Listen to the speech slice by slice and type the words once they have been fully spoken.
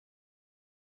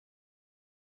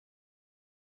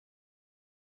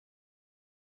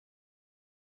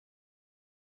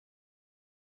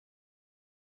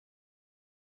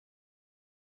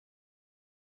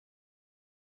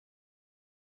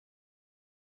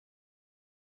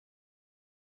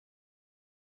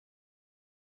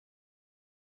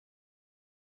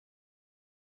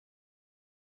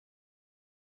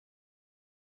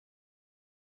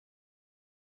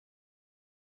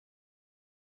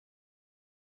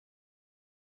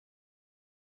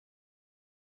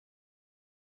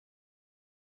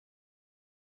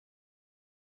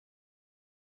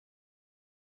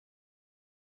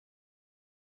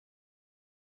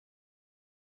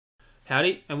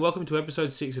Howdy, and welcome to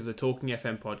episode 6 of the Talking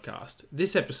FM podcast.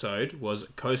 This episode was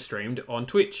co-streamed on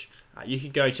Twitch. You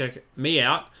can go check me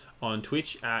out on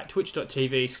Twitch at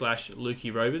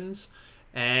twitch.tv/LukeyRobins.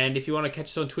 And if you want to catch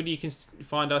us on Twitter, you can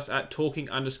find us at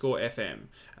talking_FM.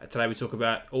 Today we talk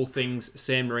about all things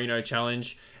San Marino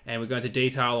Challenge, and we're going to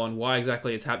detail on why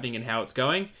exactly it's happening and how it's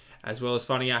going, as well as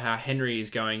finding out how Henry is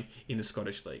going in the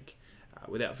Scottish League.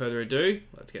 Without further ado,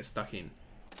 let's get stuck in.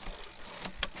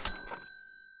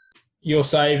 You're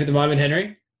safe at the moment,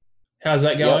 Henry. How's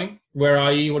that going? Yep. Where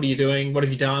are you? What are you doing? What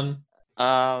have you done?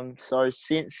 So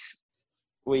since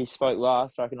we spoke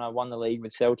last, I reckon I won the league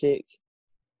with Celtic,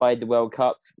 played the World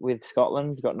Cup with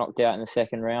Scotland, got knocked out in the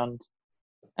second round,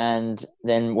 and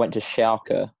then went to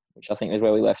Schalke, which I think is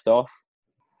where we left off.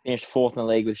 Finished fourth in the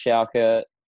league with Schalke,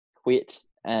 quit,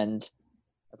 and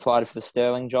applied for the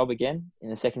Stirling job again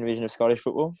in the second division of Scottish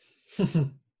football.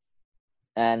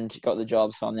 And got the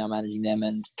job, so I'm now managing them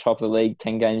and top of the league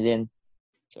 10 games in.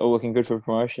 It's all looking good for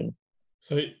promotion.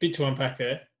 So a bit to unpack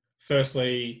there.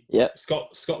 Firstly,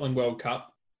 Scotland World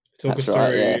Cup. Talk us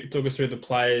through the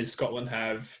players Scotland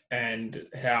have and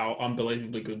how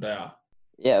unbelievably good they are.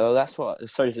 Yeah, well, that's what I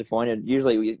was so disappointed.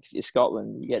 Usually, if you're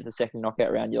Scotland, you get the second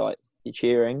knockout round, you're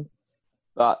cheering.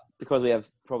 But because we have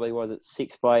probably,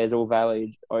 6 players all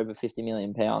valued over £50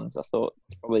 million, I thought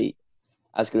it's probably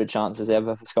as good a chance as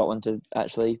ever for Scotland to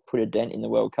actually put a dent in the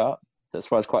World Cup.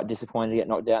 That's why I was quite disappointed to get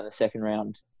knocked out in the second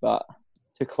round. But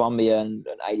to Colombia and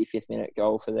an 85th minute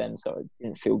goal for them, so it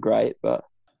didn't feel great. But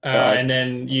and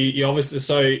then you obviously,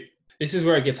 so this is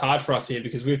where it gets hard for us here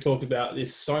because we've talked about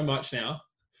this so much now.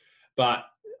 But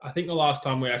I think the last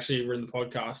time we actually were in the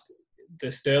podcast, the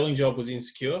Stirling job was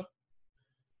insecure.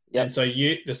 Yep. And so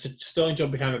the Stirling job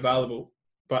became available,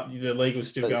 but the league was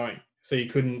still going. So you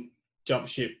couldn't jump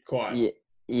ship quite.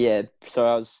 Yeah. So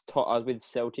I was with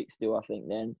Celtic still, I think,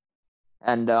 then.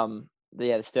 And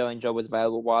the Stirling job was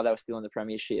available while they were still in the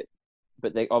Premiership.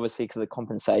 But they obviously, because of the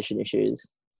compensation issues,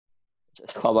 a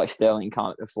club like Stirling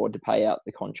can't afford to pay out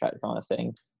the contract kind of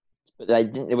thing. But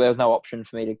there was no option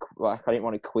for me to, I didn't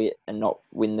want to quit and not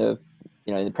win the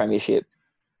Premiership.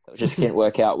 It just didn't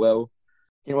work out well.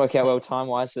 Didn't work out well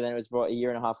time-wise, so then it was about a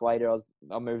year and a half later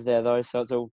I moved there, though, so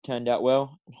it's all turned out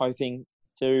well. I'm hoping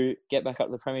to get back up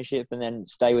to the Premiership and then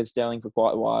stay with Stirling for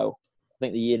quite a while. I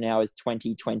think the year now is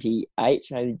 2028,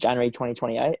 maybe January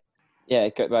 2028. Yeah,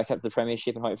 go back up to the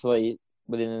Premiership and hopefully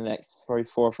within the next 4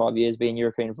 or 5 years be in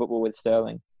European football with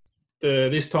Stirling.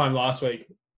 This time last week,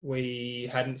 we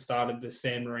hadn't started the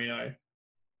San Marino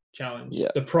Challenge. Yeah.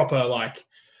 The proper, I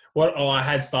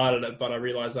had started it, but I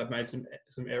realised I'd made some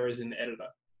errors in the editor.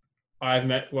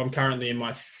 I'm currently in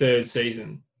my 3rd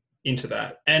season into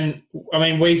that. And, I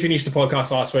mean, we finished the podcast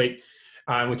last week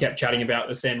and we kept chatting about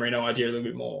the San Marino idea a little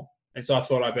bit more. And so I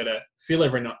thought I'd better fill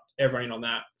everyone in on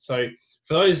that. So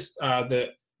for those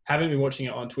that haven't been watching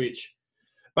it on Twitch,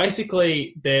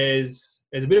 basically there's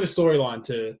a bit of a storyline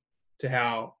to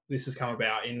how this has come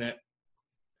about in that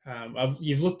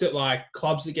you've looked at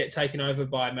clubs that get taken over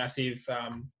by massive,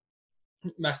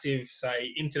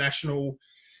 say, international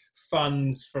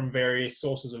funds from various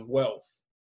sources of wealth.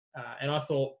 And I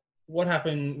thought, what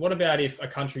about if a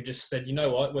country just said, you know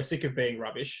what, we're sick of being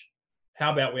rubbish.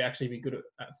 How about we actually be good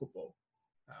at football?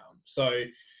 So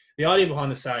the idea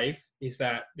behind the save is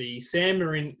that the San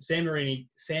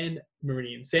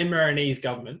Marinese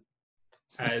government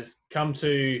has come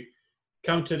to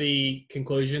the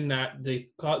conclusion that the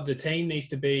team needs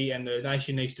to be and the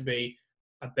nation needs to be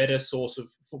a better source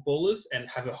of footballers and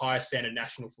have a higher standard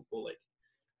national football league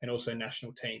and also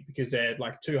national team because they're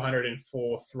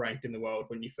 204th ranked in the world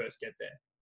when you first get there.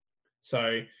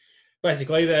 So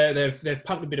basically they've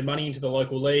pumped a bit of money into the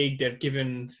local league. They've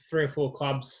given 3 or 4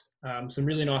 clubs some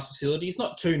really nice facilities,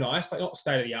 not too nice, not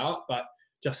state of the art, but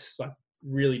just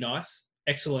really nice,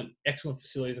 excellent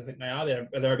facilities. I think they are.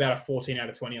 They're about a 14 out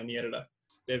of 20 on the editor.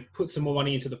 They've put some more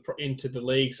money into the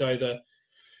league. So the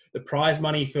prize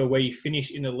money for where you finish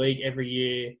in the league every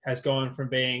year has gone from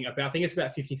being I think it's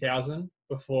about 50,000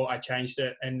 before I changed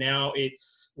it. And now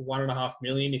it's $1.5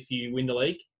 million if you win the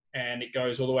league. And it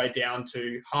goes all the way down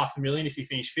to $500,000 if you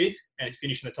finish 5th. And if you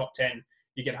finish in the top 10,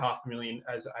 you get $500,000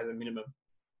 as a minimum.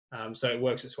 So it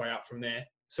works its way up from there.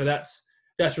 So that's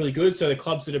really good. So the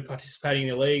clubs that are participating in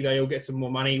the league, they all get some more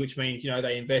money, which means,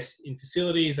 they invest in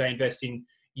facilities, they invest in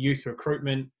youth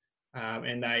recruitment,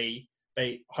 and they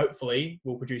hopefully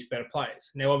will produce better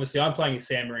players. Now, obviously, I'm playing in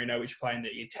San Marino, which play in the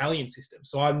Italian system,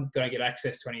 so I don't get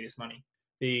access to any of this money.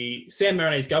 The San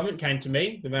Marinese government came to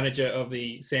me, the manager of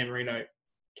the San Marino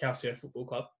Calcio Football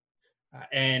Club,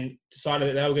 and decided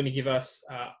that they were going to give us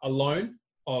a loan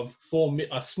of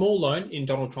a small loan, in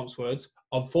Donald Trump's words,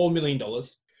 of $4 million,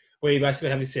 we basically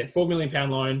have this £4 million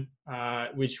loan,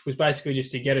 which was basically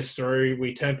just to get us through.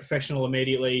 We turned professional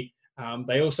immediately.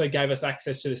 They also gave us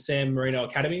access to the San Marino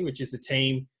Academy, which is a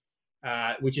team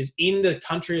which is in the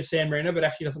country of San Marino, but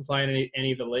actually doesn't play in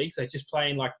any of the leagues. They just play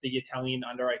in like the Italian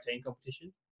under-18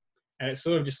 competition. And it's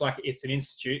sort of just like it's an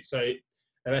institute. So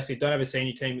they basically don't have a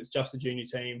senior team. It's just a junior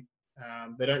team.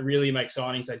 They don't really make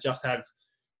signings. They just have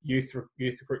youth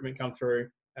recruitment come through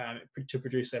to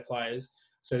produce their players.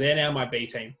 So they're now my B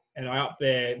team. And I up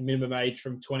their maximum age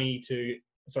from 20 to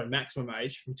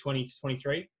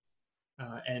 23.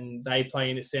 And they play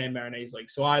in the San Marinese League.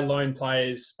 So I loan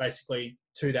players basically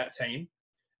to that team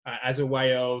as a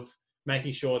way of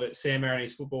making sure that San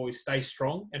Marinese football stays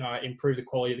strong and I improve the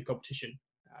quality of the competition.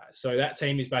 So that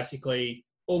team is basically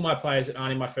all my players that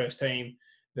aren't in my first team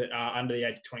that are under the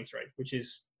age of 23, which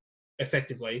is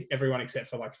effectively everyone except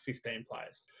for like 15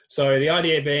 players. So the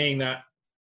idea being that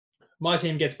my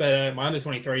team gets better, my under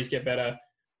 23s get better,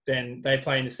 then they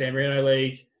play in the San Marino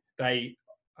League. They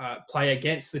play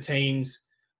against the teams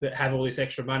that have all this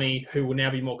extra money who will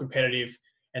now be more competitive.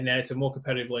 And then it's a more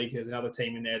competitive league. There's another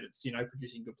team in there that's,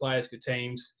 producing good players, good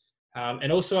teams.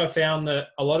 And also I found that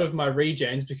a lot of my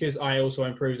regens, because I also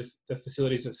improved the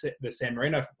facilities of the San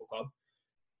Marino Football Club,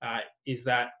 is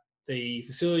that the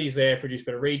facilities there produce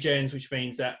better regens, which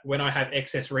means that when I have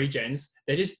excess regens,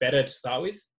 they're just better to start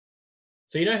with.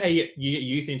 So you know how you get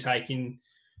youth intake in,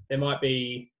 there might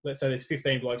be, let's say there's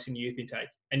 15 blokes in youth intake,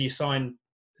 and you sign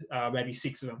maybe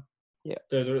 6 of them. Yeah.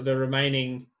 The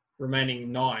remaining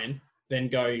 9 then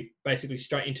go basically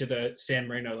straight into the San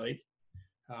Marino League.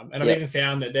 And I've even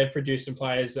found that they've produced some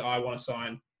players that I want to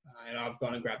sign, and I've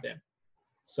gone and grabbed them.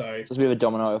 So it's a bit of a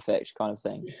domino effect kind of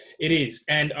thing. It is.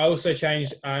 And I also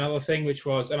changed another thing, which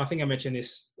was, and I think I mentioned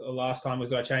this last time, was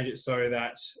that I changed it so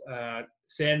that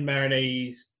San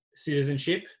Marinese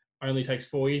citizenship only takes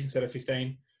 4 years instead of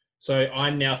 15. So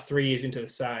I'm now 3 years into the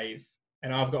save,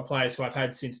 and I've got players who I've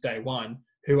had since day one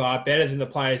who are better than the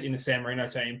players in the San Marino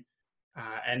team.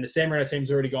 And the San Marino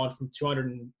team's already gone from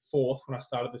 204th when I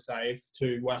started the save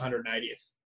to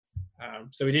 180th.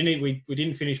 So we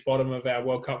didn't finish bottom of our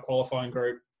World Cup qualifying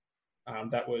group.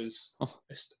 That was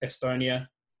Estonia.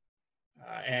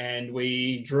 And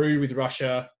we drew with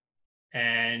Russia,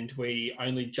 and we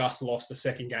only just lost the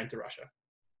second game to Russia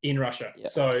in Russia. Yeah.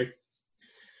 So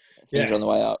things are on the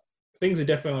way up. Things are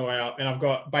definitely on the way up. And I've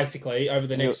got basically over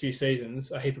the next few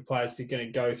seasons, a heap of players that are going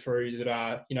to go through that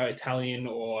are, Italian,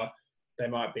 or they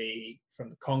might be from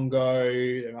the Congo.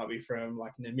 They might be from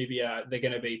like Namibia. They're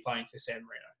going to be playing for San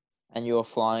Marino. And you're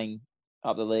flying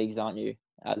up the leagues, aren't you,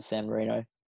 as San Marino?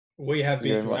 We have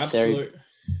been from absolute.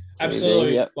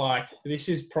 Yep. Like, this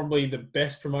is probably the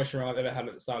best promotion run I've ever had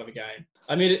at the start of a game.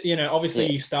 I mean,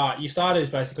 obviously you start as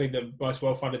basically the most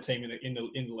well-funded team in the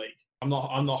league. I'm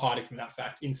not hiding from that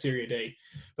fact in Serie D.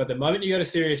 But the moment you go to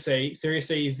Serie C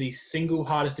is the single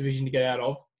hardest division to get out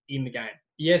of in the game.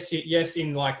 Yes,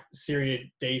 in like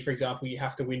Serie D, for example, you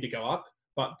have to win to go up.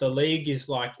 But the league is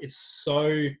like,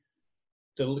 the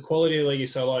quality of the league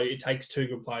is so low, it takes 2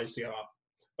 good players to go up.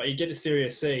 But you get to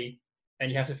Serie C and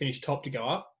you have to finish top to go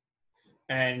up.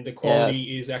 And the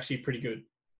quality is actually pretty good.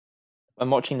 I'm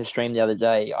watching the stream the other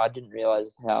day. I didn't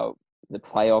realise how the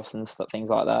playoffs and stuff, things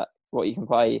like that, what you can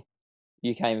play.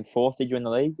 You came 4th, did you, in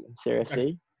the league in Serie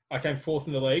C? I came 4th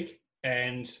in the league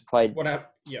and played. What happened?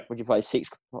 Yeah. Would you play 6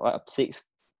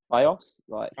 playoffs?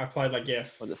 I played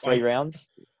Was it 3 rounds?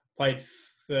 Played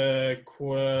the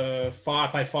quarter 5.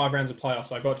 I played 5 rounds of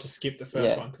playoffs. I got to skip the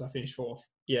first one because I finished 4th.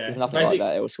 Yeah. There's nothing like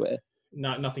that elsewhere.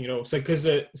 No, nothing at all. So because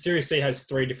the Serie C has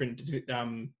 3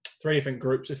 different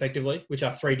groups effectively, which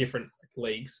are 3 different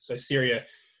leagues. So Serie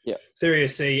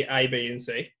C, A, B, and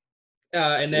C,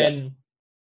 and then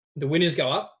the winners go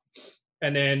up,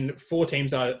 and then 4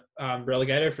 teams are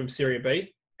relegated from Serie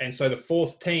B, and so the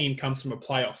 4th team comes from a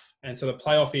playoff, and so the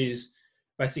playoff is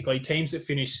basically teams that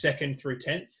finish 2nd through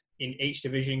 10th in each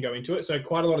division go into it. So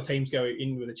quite a lot of teams go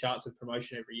in with a chance of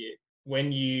promotion every year.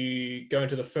 When you go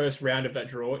into the first round of that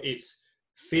draw, it's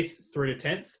 5th through to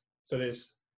 10th. So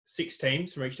there's 6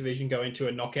 teams from each division go into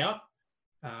a knockout.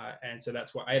 And so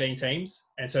that's 18 teams.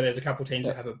 And so there's a couple of teams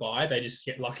that have a bye. They just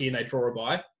get lucky and they draw a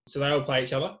bye. So they all play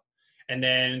each other. And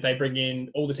then they bring in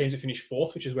all the teams that finish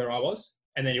 4th, which is where I was.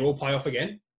 And then you all play off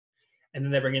again. And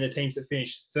then they bring in the teams that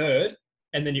finish 3rd.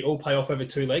 And then you all play off over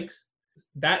 2 legs.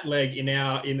 That leg in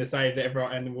the save that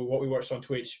everyone, and what we watched on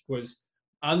Twitch, was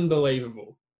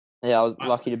unbelievable. Yeah, I was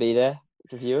lucky to be there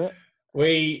to view it.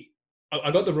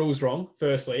 I got the rules wrong.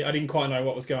 Firstly, I didn't quite know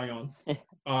what was going on.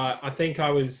 I think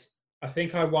I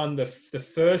won the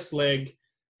first leg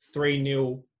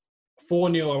 3-0,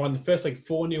 4-0. I won the first leg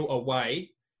 4-0 away.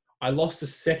 I lost the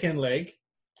second leg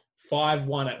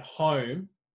 5-1 at home,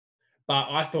 but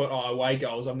I thought, away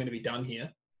goals, I'm going to be done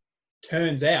here.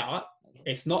 Turns out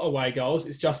it's not away goals,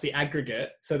 it's just the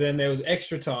aggregate. So then there was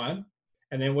extra time,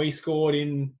 and then they scored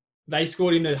in the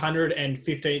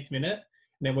 115th minute,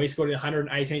 and then we scored in the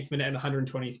 118th minute and the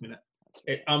 120th minute.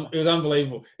 It was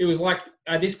unbelievable. It was like,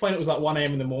 at this point, it was like 1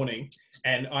 a.m. in the morning,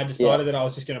 and I decided that I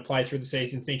was just going to play through the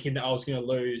season thinking that I was going to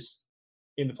lose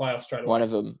in the playoffs straight away. One of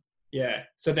them. Yeah.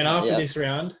 So then after this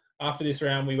round,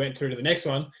 we went through to the next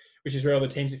one, which is where all the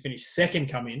teams that finished second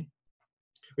come in.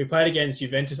 We played against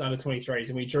Juventus under 23s,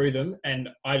 and we drew them. And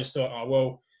I just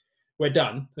thought, we're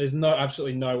done. There's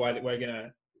absolutely no way that we're going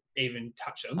to even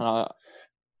touch them. I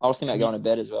was thinking about going to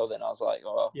bed as well. Then I was like,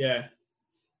 yeah,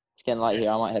 it's getting late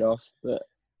here. I might head off.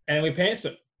 And we pantsed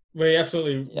it. We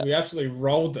absolutely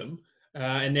rolled them,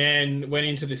 and then went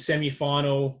into the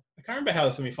semi-final. I can't remember how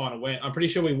the semi-final went. I'm pretty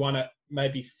sure we won it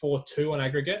maybe 4-2 on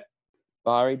aggregate.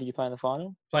 Bari, did you play in the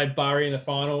final? Played Bari in the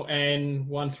final and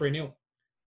won 3-0.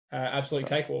 Absolute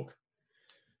cakewalk.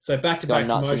 So back-to-back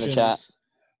promotions.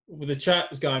 The chat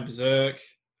was going berserk.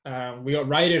 We got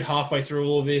raided halfway through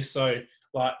all of this, so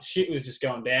like shit was just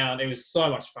going down. It was so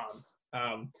much fun.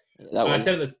 I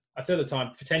said at the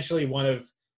time, potentially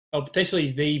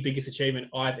the biggest achievement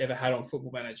I've ever had on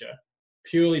Football Manager,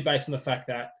 purely based on the fact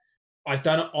that I've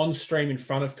done it on stream in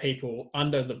front of people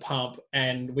under the pump,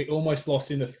 and we almost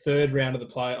lost in the third round of the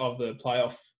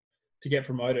playoff to get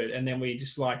promoted, and then we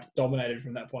just like dominated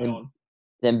from that point on.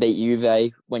 Then beat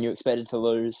Juve when you expected to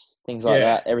lose, things like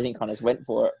that. Everything kind of went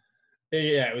for it.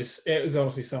 Yeah, it was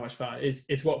honestly so much fun.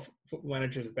 It's what Football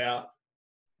Manager is about.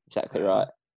 Exactly right,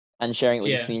 and sharing it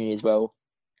with the community as well.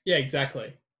 Yeah,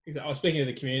 exactly. Speaking of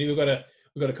the community, we've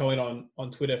got a comment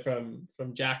on Twitter from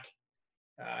Jack.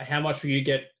 How much will you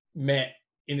get met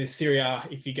in the Serie A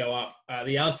if you go up?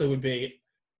 The answer would be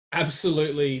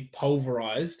absolutely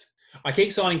pulverized. I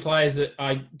keep signing players that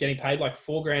are getting paid like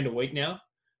 $4,000 a week now,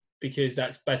 because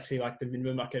that's basically like the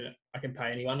minimum I can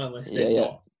pay anyone, unless they're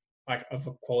not like of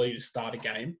a quality to start a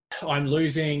game. I'm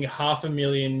losing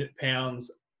 £500,000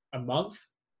 a month,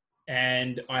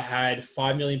 and I had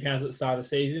 £5 million at the start of the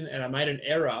season, and I made an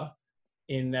error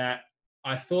in that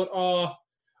I thought,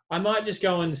 I might just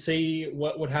go and see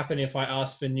what would happen if I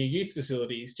asked for new youth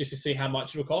facilities, just to see how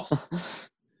much it would cost.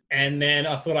 And then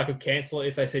I thought I could cancel it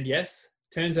if they said yes.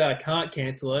 Turns out I can't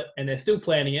cancel it, and they're still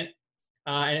planning it.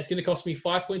 And it's going to cost me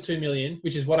 $5.2 million,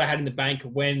 which is what I had in the bank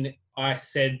when I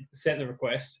sent the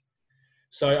request.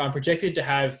 So I'm projected to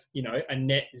have, a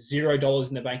net $0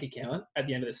 in the bank account at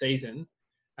the end of the season.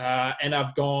 And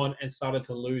I've gone and started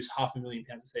to lose £500,000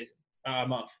 a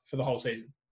month for the whole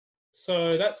season.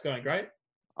 So that's going great.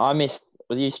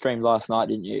 You streamed last night,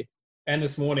 didn't you? And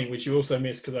this morning, which you also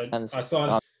missed, because I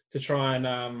signed to try and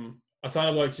I signed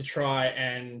a bloke to try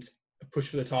and push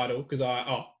for the title because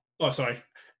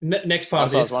next part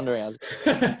of this. I was wondering.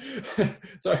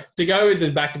 So to go with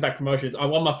the back-to-back promotions, I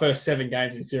won my first 7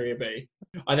 games in Serie B.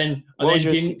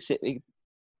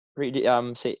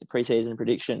 Pre-season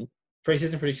prediction?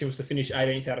 Pre-season prediction was to finish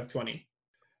 18th out of 20.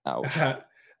 Oh.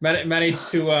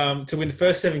 Managed to win the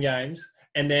first 7 games,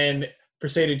 and then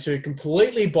proceeded to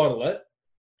completely bottle it.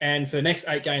 And for the next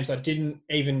 8 games, I didn't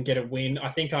even get a win. I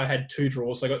think I had 2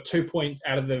 draws. So I got 2 points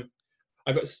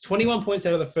I got 21 points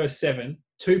out of the first 7,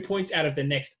 2 points out of the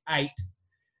next 8.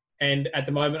 And at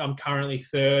the moment, I'm currently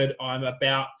third. I'm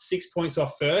about 6 points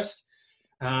off first,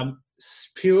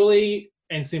 purely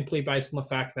and simply based on the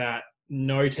fact that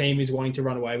no team is wanting to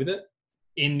run away with it.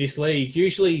 In this league,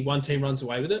 usually one team runs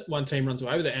away with it,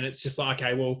 and it's just like,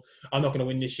 okay, well, I'm not going to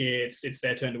win this year. It's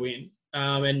their turn to win.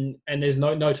 And there's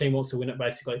no team wants to win it,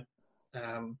 basically.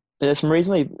 But there's some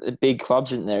reasonably big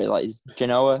clubs in there. Like, is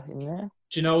Genoa in there?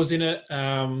 Genoa's in it.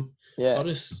 Yeah. I'll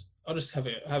just have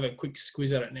a quick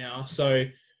squeeze at it now. So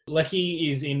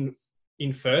Lecce is in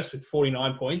first with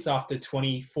 49 points after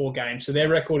 24 games. So their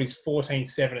record is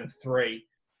 14-7-3.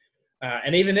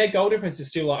 And even their goal difference is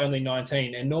still like only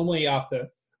 19. And normally after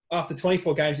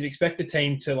 24 games, you'd expect the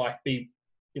team to be,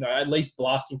 at least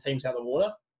blasting teams out of the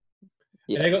water.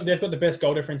 Yeah. And they've got the best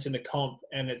goal difference in the comp,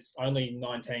 and it's only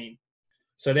 19.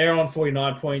 So they're on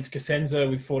 49 points. Cosenza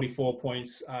with 44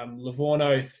 points.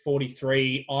 Livorno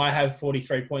 43. I have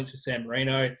 43 points for San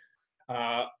Marino.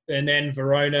 And then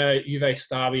Verona, Juve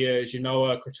Stabia,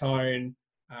 Genoa, Crotone,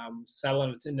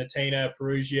 Salernitana,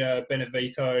 Perugia,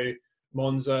 Benevento,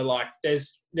 Monza. Like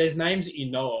there's names that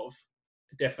you know of.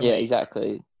 Definitely. Yeah,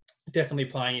 exactly. Definitely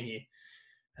playing in here.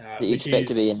 That you expect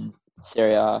to be in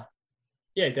Serie A.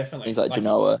 Yeah, definitely. Things like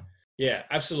Genoa. Yeah,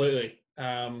 absolutely.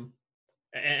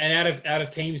 And out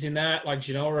of teams in that, like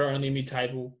Genoa are only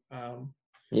mid-table.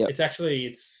 It's actually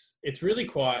it's really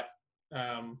quite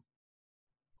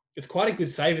it's quite a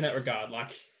good save in that regard.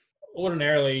 Like,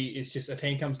 ordinarily, it's just a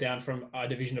team comes down from a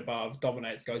division above,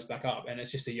 dominates, goes back up, and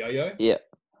it's just a yo-yo. Yeah.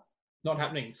 Not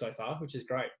happening so far, which is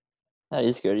great. That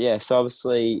is good, yeah. So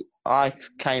obviously, I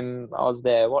was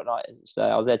there, what night is it today?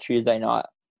 I was there Tuesday night,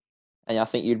 and I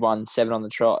think you'd won 7 on the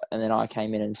trot, and then I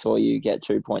came in and saw you get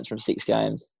 2 points from 6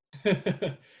 games.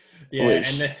 Yeah,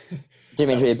 and then, didn't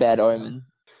mean to be a bad omen.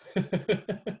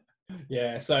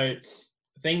 Yeah, so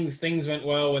things went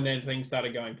well, and then things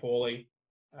started going poorly.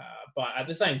 But at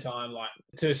the same time, like,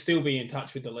 to still be in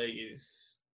touch with the league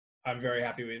I'm very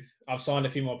happy with. I've signed a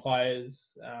few more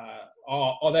players.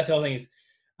 That's the other thing is,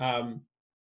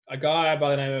 a guy by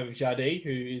the name of Jardim,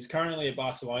 who is currently at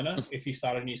Barcelona. If you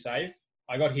start a new save,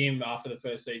 I got him after the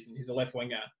first season. He's a left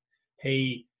winger.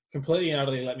 He completely and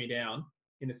utterly let me down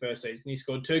in the first season. He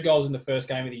scored 2 goals in the first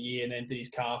game of the year, and then did his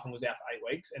calf and was out for 8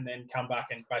 weeks, and then come back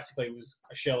and basically was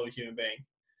a shell of a human being.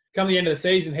 Come the end of the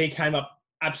season, he came up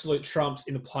absolute trumps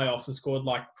in the playoffs and scored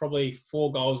like probably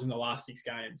 4 goals in the last 6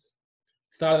 games.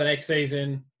 Start of the next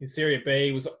season in Serie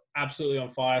B, was absolutely on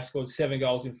fire, scored 7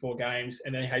 goals in 4 games,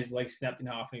 and then he had his leg snapped in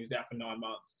half and he was out for 9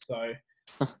 months. So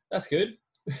that's good.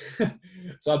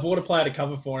 So I bought a player to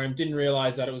cover for him, didn't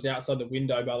realise that it was outside the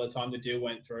window by the time the deal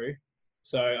went through.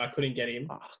 So I couldn't get him.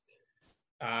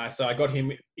 So I got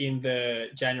him in the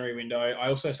January window. I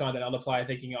also signed another player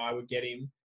thinking I would get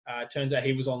him. Turns out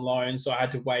he was on loan, so I have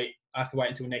to wait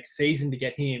until next season to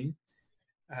get him.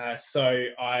 So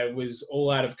I was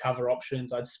all out of cover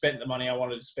options. I'd spent the money I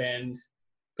wanted to spend,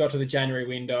 got to the January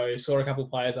window, saw a couple of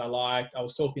players I liked. I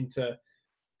was talking to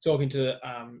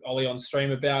Ollie on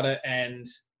stream about it, and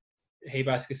he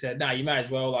basically said, "No, you may as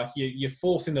well. Like, you're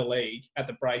 4th in the league at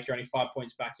the break. You're only 5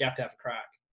 points back. You have to have a crack."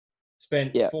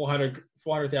 Spent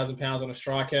 £400,000 on a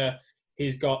striker.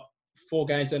 He's got 4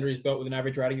 games under his belt with an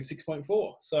average rating of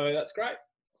 6.4. So that's great.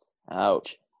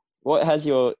 Ouch. What has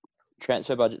your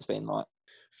transfer budgets been like?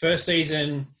 First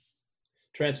season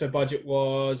transfer budget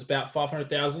was about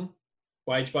 500,000.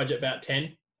 Wage budget about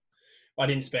 10. I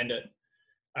didn't spend it.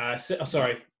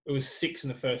 It was 6 in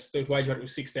the first. The wage budget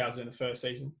was 6,000 in the first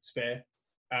season spare.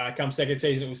 Come second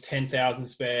season, it was 10,000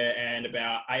 spare and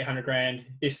about 800 grand.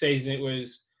 This season, it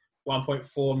was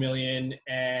 1.4 million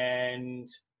and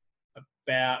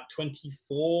about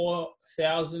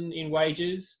 24,000 in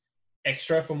wages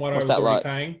extra from what I was already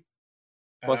paying.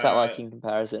 What's that like in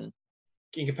comparison?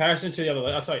 In comparison to the other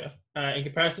league, I'll tell you. In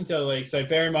comparison to the other league, so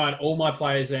bear in mind, all my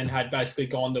players then had basically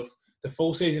gone the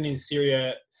full season in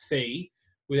Serie C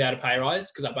without a pay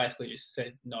rise, because I basically just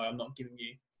said, no, I'm not giving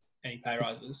you any pay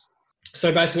rises.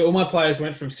 So basically, all my players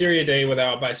went from Serie D, where they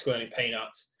were basically earning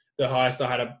peanuts. The highest I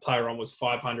had a player on was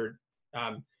 £500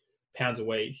 a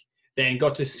week. Then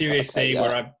got to Serie C,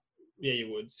 where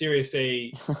you would. Serie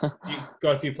C, you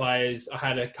got a few players. I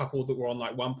had a couple that were on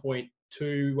like 1.2,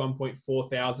 1.4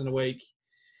 thousand a week.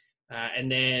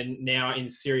 And then now in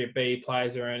Serie B,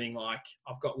 players are earning like,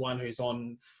 I've got one who's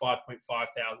on 5.5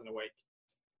 thousand a week.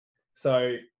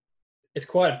 So it's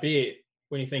quite a bit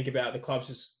when you think about the club's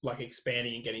just like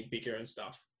expanding and getting bigger and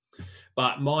stuff.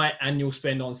 But my annual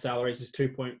spend on salaries is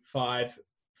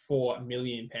 £2.54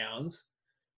 million.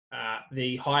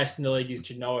 The highest in the league is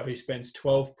Genoa, who spends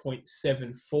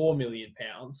 £12.74 million.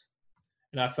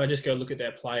 And if I just go look at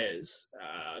their players,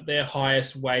 their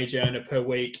highest wage earner per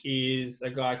week is a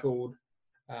guy called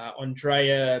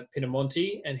Andrea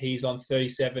Pinamonti, and he's on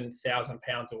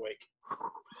 £37,000 a week.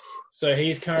 So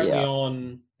he's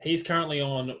currently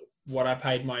on what I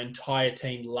paid my entire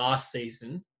team last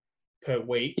season per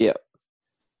week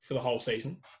for the whole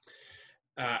season.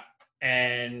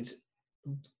 And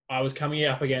I was coming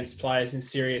up against players in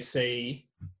Serie C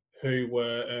who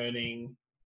were earning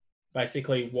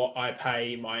basically what I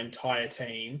pay my entire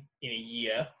team in a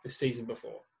year the season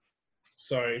before.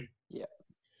 So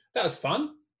that was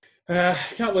fun.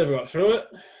 Can't believe I got through it.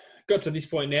 Got to this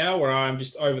point now where I'm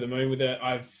just over the moon with it.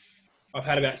 I've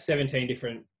had about 17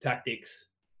 different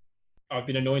tactics. I've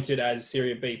been anointed as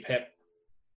Serie B Pep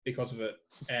because of it.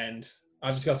 And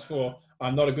I've discussed before,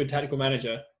 I'm not a good tactical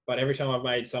manager, but every time I've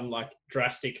made some like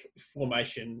drastic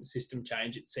formation system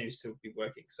change, it seems to be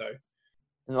working. So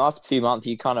in the last few months,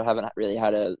 you kind of haven't really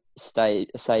had a save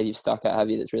you've stuck at, have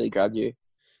you, that's really grabbed you?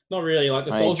 Not really. Like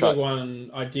the Salzburg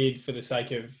one I did for the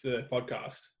sake of the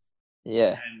podcast.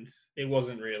 Yeah. And it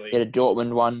wasn't really. You had a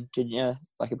Dortmund one, didn't you?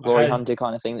 Like a Glory Hunter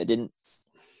kind of thing that didn't.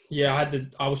 Yeah,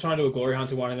 I was trying to do a Glory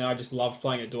Hunter one, and then I just loved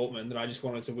playing at Dortmund, and I just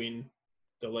wanted to win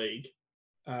the league.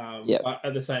 But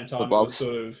at the same time, it was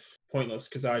sort of pointless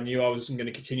because I knew I wasn't going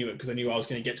to continue it because I knew I was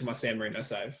going to get to my San Marino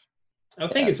save. And I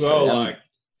think as well,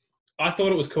 I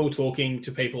thought it was cool talking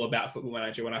to people about Football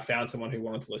Manager when I found someone who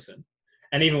wanted to listen.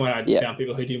 And even when I Yeah. found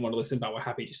people who didn't want to listen but were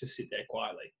happy just to sit there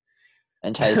quietly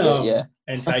And take it, yeah.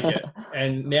 and take it.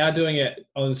 And now doing it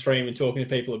on the stream and talking to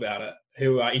people about it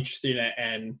who are interested in it,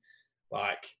 and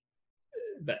like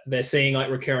they're seeing like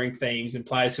recurring themes and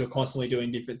players who are constantly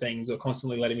doing different things or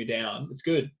constantly letting me down. It's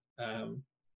good.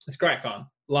 It's great fun.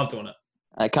 Love doing it.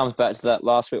 And it comes back to that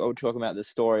last week we were talking about the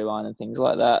storyline and things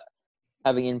like that.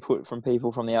 Having input from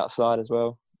people from the outside as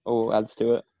well all adds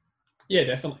to it. Yeah,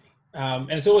 definitely.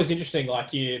 And it's always interesting. Like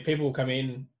people will come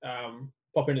in,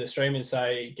 pop into the stream and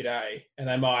say g'day, and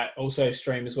they might also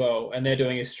stream as well. And they're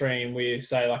doing a stream with,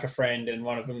 say, like a friend, and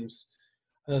one of them's.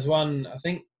 There's one. I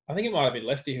think it might have been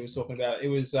Lefty who was talking about it. It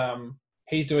was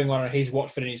he's doing one, and he's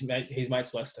Watford and his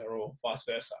mate's Leicester, or vice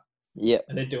versa. Yeah.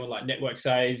 And they're doing like network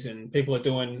saves, and people are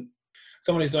doing.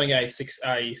 Someone who's doing a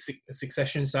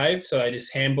succession save, so they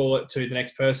just handball it to the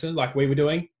next person, like we were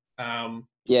doing.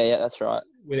 Yeah, that's right.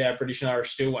 With our British and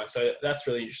Irish still one, so that's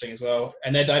really interesting as well.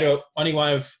 And they're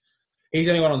he's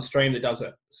the only one on stream that does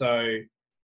it. So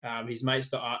his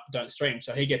mates don't stream,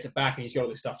 so he gets it back, and he's got all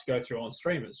this stuff to go through on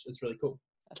stream. It's really cool.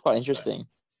 That's quite interesting. So,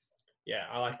 yeah,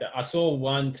 I like that. I saw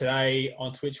one today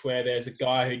on Twitch where there's a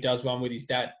guy who does one with his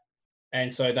dad,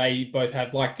 and so they both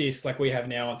have like this, like we have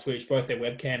now on Twitch, both their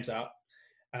webcams up.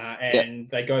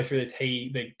 They go through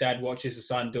the dad watches the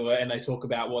son do it, and they talk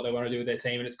about what they want to do with their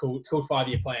team, and it's called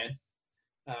 5-year plan.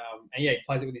 And yeah, he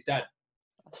plays it with his dad.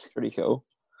 That's pretty cool.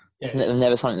 Yeah, it's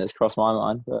never something that's crossed my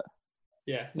mind, but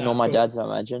yeah, nor my dad's, I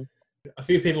imagine. A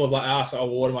few people have like asked, "Oh,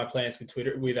 what are my plans with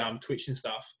Twitch and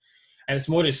stuff?" And it's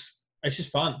more it's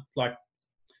just fun. Like,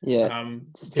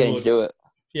 just getting to do it.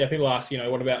 Yeah, people ask,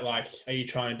 what about like, are you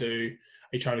trying to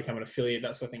become an affiliate,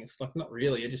 that sort of thing? It's like, not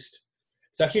really. It's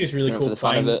actually just really cool for the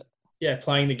fun of it. Yeah,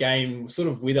 playing the game sort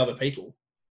of with other people.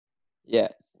 Yeah.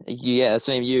 That's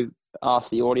when you ask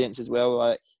the audience as well,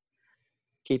 like,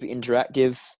 keep it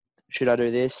interactive. Should I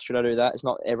do this? Should I do that? It's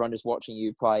not everyone just watching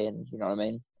you play, and you know what I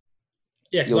mean?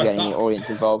 Yeah, you're getting the audience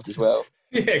involved as well.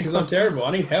 Yeah, because I'm terrible.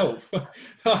 I need help.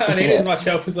 I need as much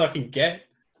help as I can get.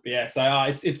 But yeah, so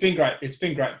it's been great. It's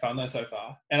been great fun though so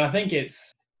far, and I think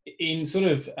it's in sort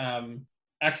of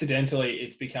accidentally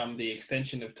it's become the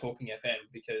extension of Talking FM,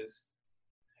 because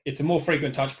it's a more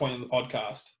frequent touch point on the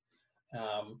podcast.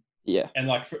 And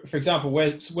like for example,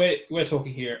 we're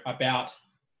talking here about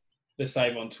the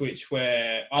save on Twitch,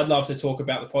 where I'd love to talk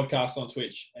about the podcast on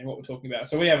Twitch and what we're talking about.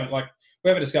 So we haven't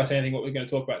discussed anything what we're going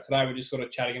to talk about today. We're just sort of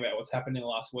chatting about what's happened in the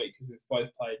last week, because we've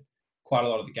both played quite a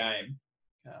lot of the game.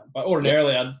 But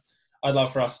ordinarily, I'd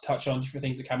love for us to touch on different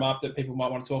things that come up that people might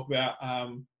want to talk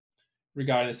about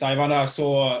regarding the save. I know I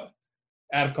saw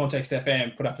Out of Context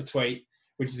FM put up a tweet,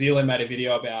 which Zelo made a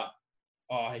video about.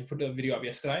 Oh, he put a video up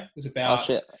yesterday. It was about. Oh,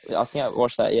 shit. I think I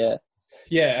watched that. Yeah.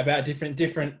 Yeah, about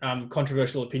different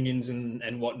controversial opinions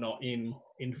and whatnot in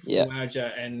Football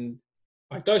Manager, and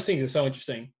like those things are so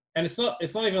interesting. And it's not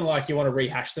even like you want to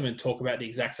rehash them and talk about the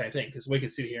exact same thing, because we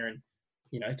could sit here and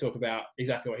talk about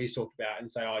exactly what he's talked about and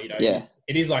say,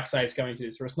 it is like saves coming through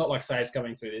this, or it's not like saves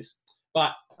coming through this.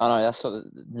 But I know that's what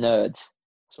nerds.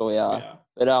 That's what we are. Yeah.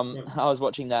 But I was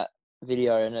watching that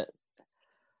video, and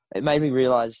it made me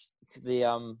realise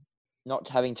the not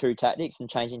having two tactics and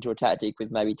changing to a tactic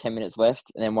with maybe 10 minutes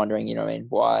left, and then wondering,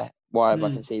 why have I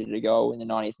conceded a goal in the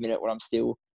 90th minute when I'm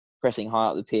still pressing high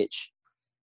up the pitch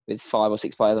with 5 or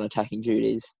 6 players on attacking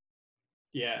duties?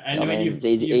 Yeah, and it's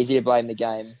easy to blame the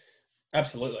game.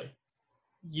 Absolutely.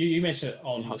 You mentioned it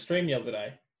on the stream the other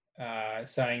day,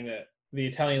 saying that the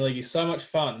Italian league is so much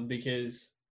fun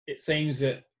because it seems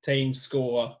that teams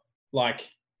score like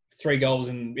 3 goals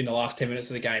in the last 10 minutes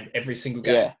of the game every single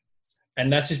game. Yeah.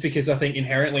 And that's just because I think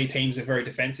inherently teams are very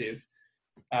defensive.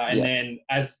 Then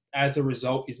as a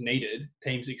result is needed,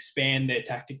 teams expand their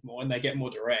tactic more and they get more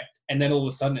direct. And then all of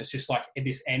a sudden it's just like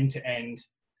this end-to-end.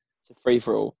 It's a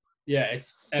free-for-all. Yeah,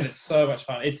 it's so much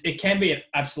fun. It can be an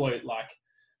absolute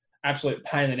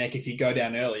pain in the neck if you go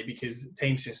down early, because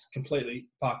teams just completely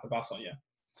park the bus on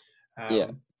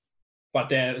you. But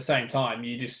then at the same time,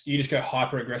 you just go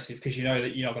hyper aggressive because you know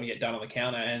that you're not going to get done on the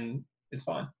counter, and it's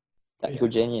fine. Tactical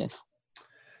genius.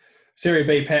 Serie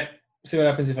B, Pep. See what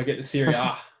happens if I get to Serie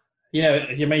A. You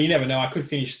never know. I could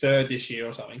finish 3rd this year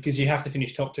or something, because you have to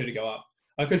finish top 2 to go up.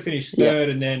 I could finish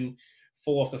 3rd and then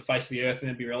fall off the face of the earth and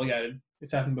then be relegated.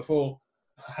 It's happened before.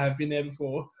 I have been there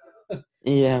before.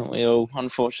 Yeah, we all,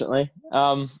 unfortunately.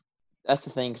 That's the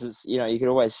thing, because you could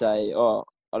always say, "Oh,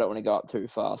 I don't want to go up too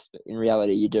fast," but in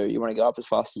reality, you do. You want to go up as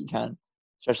fast as you can,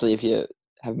 especially if you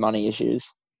have money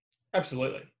issues.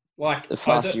 Absolutely. Like the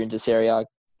faster you're into Serie A,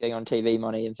 getting on TV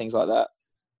money and things like that.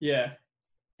 Yeah.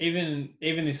 Even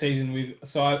this season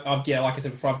I've like I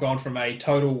said before, I've gone from a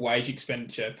total wage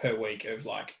expenditure per week of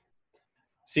like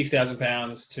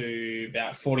 £6,000 to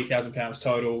about £40,000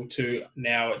 total to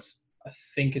now I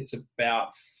think it's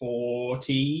about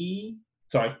 40.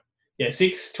 Sorry. Yeah,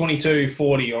 6, 22,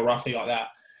 40 or roughly like that,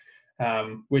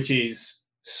 which is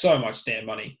so much damn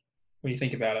money when you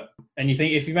think about it. And you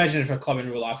think, if you imagine if a club in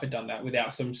real life had done that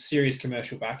without some serious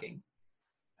commercial backing.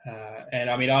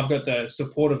 And I mean, I've got the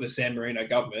support of the San Marino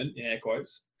government, in air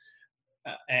quotes,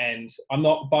 and I'm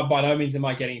not, by no means am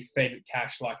I getting fed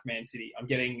cash like Man City. I'm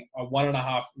getting a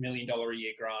 $1.5 million a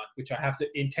year grant, which I have to,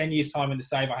 in 10 years' time in the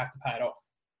save, I have to pay it off.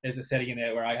 There's a setting in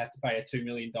there where I have to pay a $2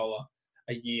 million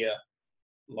a year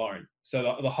loan.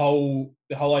 So the whole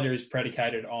idea is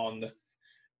predicated on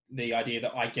the idea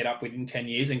that I get up within 10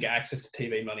 years and get access to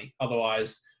TV money.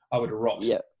 Otherwise, I would rot.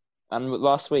 Yeah. And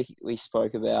last week we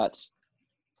spoke about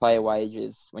player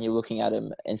wages when you're looking at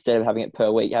them, instead of having it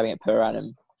per week, having it per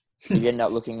annum. Did you end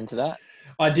up looking into that?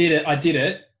 I did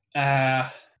it.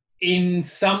 In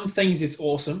some things, it's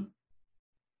awesome.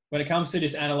 When it comes to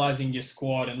just analysing your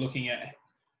squad and looking at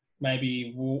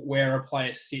maybe where a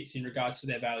player sits in regards to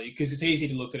their value, because it's easy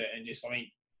to look at it and just, I mean,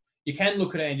 you can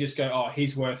look at it and just go, oh,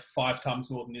 he's worth 5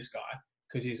 times more than this guy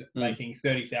because he's making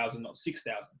 30,000, not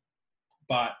 6,000.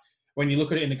 But when you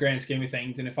look at it in the grand scheme of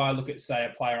things, and if I look at, say, a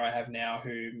player I have now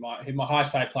who my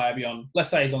highest paid player beyond,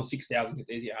 let's say he's on 6,000, it's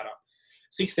easy to add up.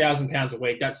 £6,000 a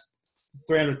week, that's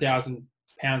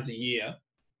 £300,000 a year.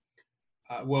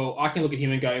 Well, I can look at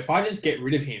him and go, if I just get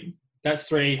rid of him, that's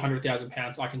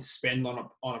 £300,000 I can spend on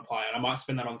a player. And I might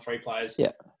spend that on 3 players.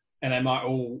 Yeah. And they might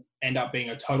all end up being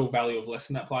a total value of less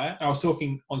than that player. And I was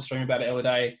talking on stream about it the other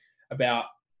day about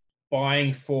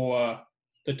buying for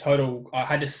the total. I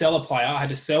had to sell a player. I had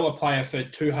to sell a player for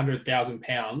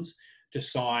 £200,000 to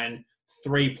sign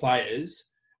 3 players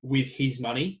with his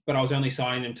money, but I was only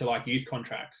signing them to like youth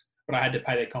contracts, but I had to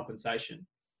pay their compensation.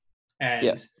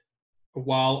 And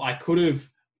while I could have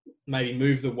maybe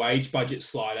moved the wage budget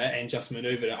slider and just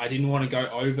maneuvered it, I didn't want to go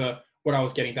over what I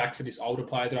was getting back for this older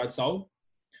player that I'd sold.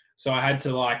 So I had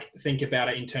to like think about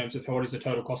it in terms of what is the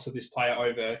total cost of this player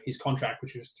over his contract,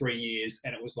 which was 3 years.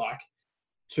 And it was like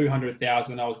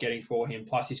 200,000 I was getting for him.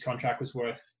 Plus his contract was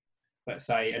worth, let's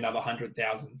say, another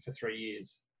 100,000 for 3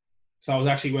 years. So I was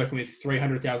actually working with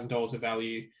 $300,000 of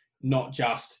value, not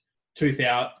just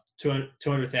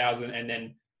 200,000 and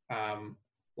then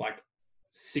like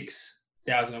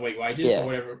 6,000 a week wages or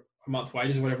whatever, a month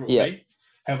wages or whatever it will be,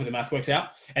 however the math works out.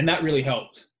 And that really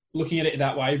helped. Looking at it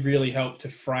that way really helped to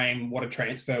frame what a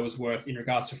transfer was worth in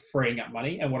regards to freeing up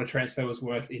money and what a transfer was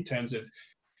worth in terms of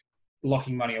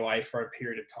locking money away for a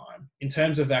period of time. In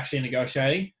terms of actually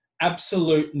negotiating,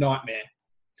 absolute nightmare.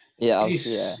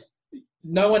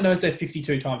 No one knows their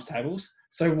 52 times tables.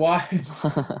 So why,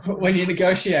 when you're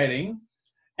negotiating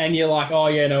and you're like, oh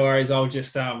yeah, no worries, I'll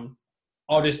just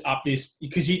up this,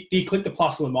 because you click the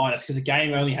plus or the minus because the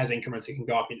game only has increments that can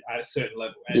go up at a certain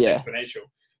level and it's exponential.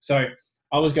 So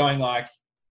I was going like,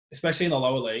 especially in the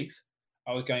lower leagues,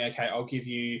 I was going, okay, I'll give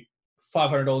you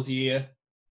 $500 a year,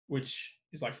 which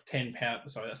is like £10.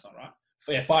 Sorry, that's not right.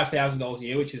 Yeah, $5,000 a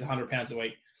year, which is £100 a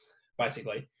week,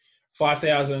 basically.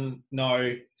 5,000,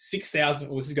 no.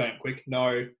 6,000, this is going quick,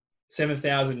 no.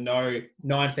 7,000, no.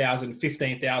 9,000,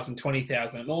 15,000,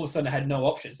 20,000. And all of a sudden I had no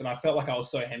options. And I felt like I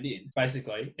was so hemmed in,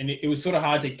 basically. And it was sort of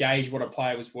hard to gauge what a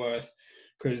player was worth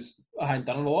because I hadn't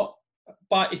done it a lot.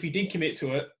 But if you did commit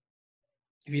to it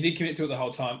the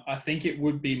whole time, I think it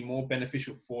would be more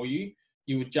beneficial for you.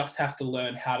 You would just have to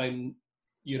learn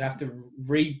you'd have to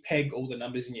re-peg all the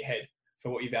numbers in your head for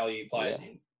what you value players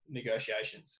in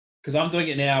negotiations. Because I'm doing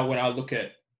it now when I look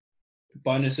at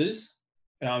bonuses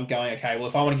and I'm going, okay, well,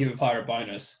 if I want to give a player a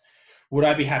bonus, would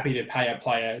I be happy to pay a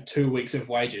player 2 weeks of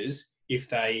wages if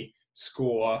they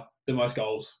score the most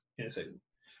goals in a season?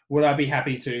 Would I be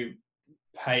happy to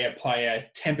pay a player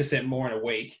 10% more in a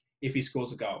week if he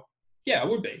scores a goal? Yeah, I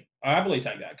would be. I happily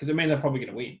take that because it means they're probably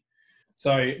going to win.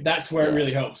 So that's where it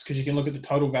really helps because you can look at the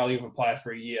total value of a player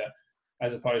for a year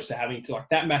as opposed to having to, like,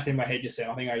 that math in my head just said,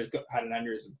 I think I just had an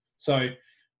aneurysm. So,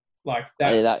 like,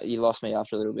 that's... you lost me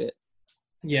after a little bit.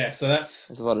 Yeah, so that's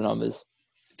a lot of numbers.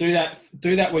 Do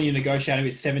that when you're negotiating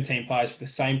with 17 players for the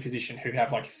same position who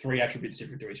have like 3 attributes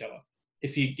different to each other.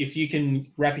 If you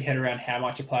can wrap your head around how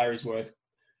much a player is worth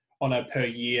on a per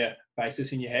year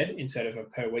basis in your head instead of a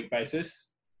per week basis,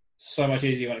 so much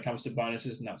easier when it comes to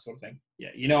bonuses and that sort of thing. Yeah,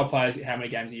 you know how many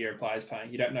games a year a player's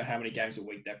playing. You don't know how many games a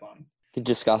week they're playing. Could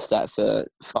discuss that for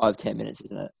 5-10 minutes,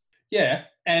 isn't it? Yeah,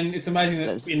 and it's amazing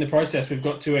that in the process we've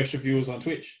got 2 extra viewers on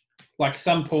Twitch. Like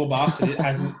some poor bastard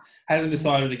hasn't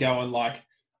decided to go and, like,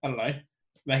 I don't know,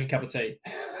 make a cup of tea.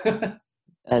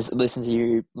 Listen to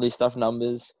you list off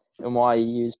numbers and why you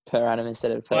use per annum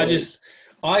instead of per week.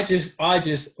 I just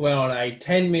went on a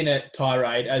 10-minute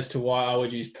tirade as to why I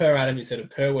would use per annum instead of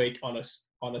per week on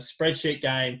a spreadsheet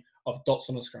game of dots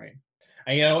on a screen.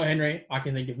 And you know what, Henry? I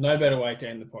can think of no better way to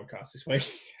end the podcast this week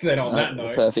than on that The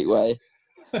note. perfect way.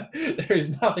 There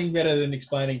is nothing better than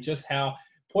explaining just how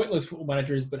pointless Football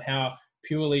Manager is, but how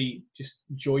purely just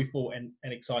joyful and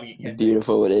exciting it can be.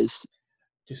 Beautiful it is.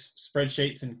 Just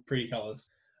spreadsheets and pretty colours.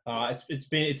 It's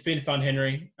been fun,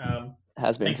 Henry.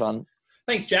 Has been fun.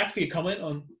 Thanks, Jack, for your comment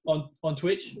on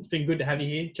Twitch. It's been good to have you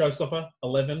here,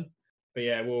 Joestopper11. But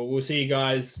yeah, we'll see you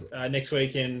guys next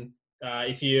week. And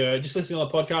if you're just listening on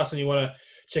the podcast and you want to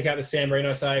check out the San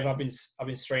Marino save, I've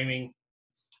been streaming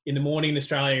in the morning in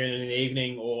Australia and in the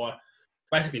evening, or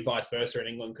basically vice versa in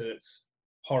England because it's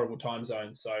horrible time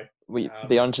zones. So we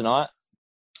be on tonight.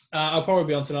 I'll probably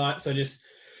be on tonight. So just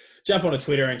jump onto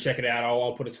Twitter and check it out.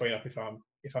 I'll put a tweet up if I'm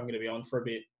going to be on for a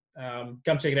bit.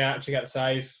 Come check it out. Check out the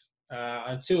save.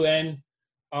 Until then,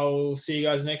 I'll see you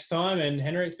guys next time. And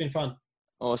Henry, it's been fun.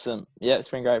 Awesome. Yeah, it's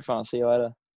been great fun. See you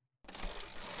later.